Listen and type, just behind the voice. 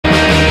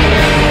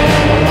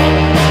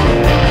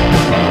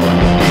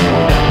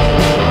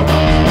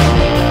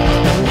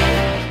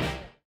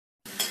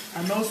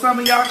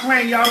of y'all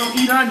claim y'all don't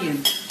eat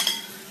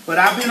onions. But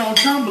I've been on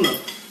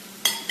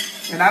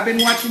Tumblr. And I've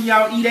been watching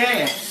y'all eat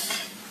ass.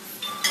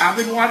 I've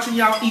been watching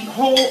y'all eat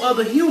whole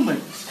other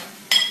humans.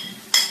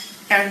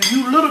 And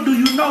little do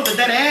you know that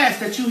that ass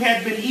that you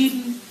had been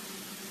eating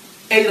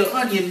ate an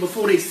onion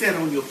before they sat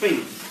on your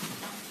face.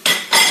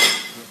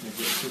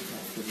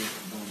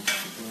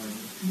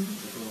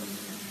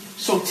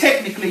 So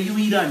technically you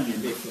eat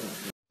onion.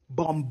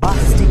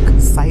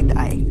 Bombastic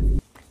side-eye.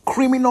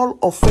 Criminal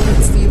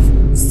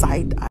offensive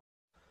side-eye.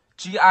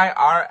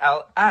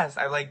 GIRLS.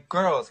 I like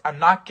girls. I'm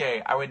not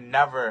gay. I would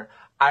never.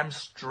 I'm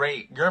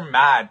straight. You're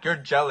mad. You're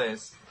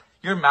jealous.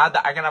 You're mad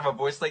that I can have a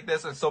voice like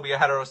this and still be a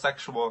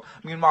heterosexual.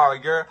 Meanwhile,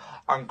 you're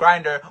on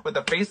Grindr with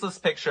a faceless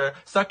picture,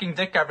 sucking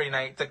dick every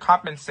night to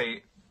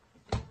compensate.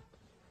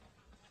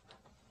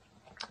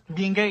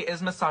 Being gay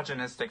is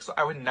misogynistic, so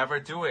I would never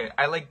do it.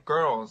 I like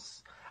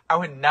girls. I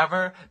would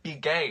never be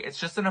gay. It's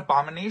just an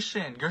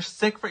abomination. You're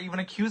sick for even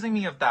accusing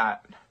me of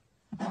that.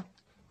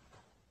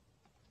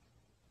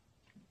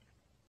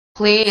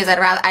 Please,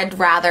 I'd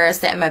rather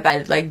sit in my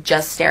bed, like,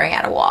 just staring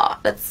at a wall.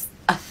 That's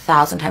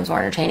 1,000 times more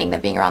entertaining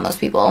than being around those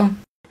people.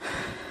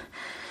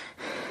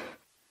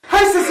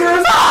 Hi,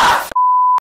 sisters!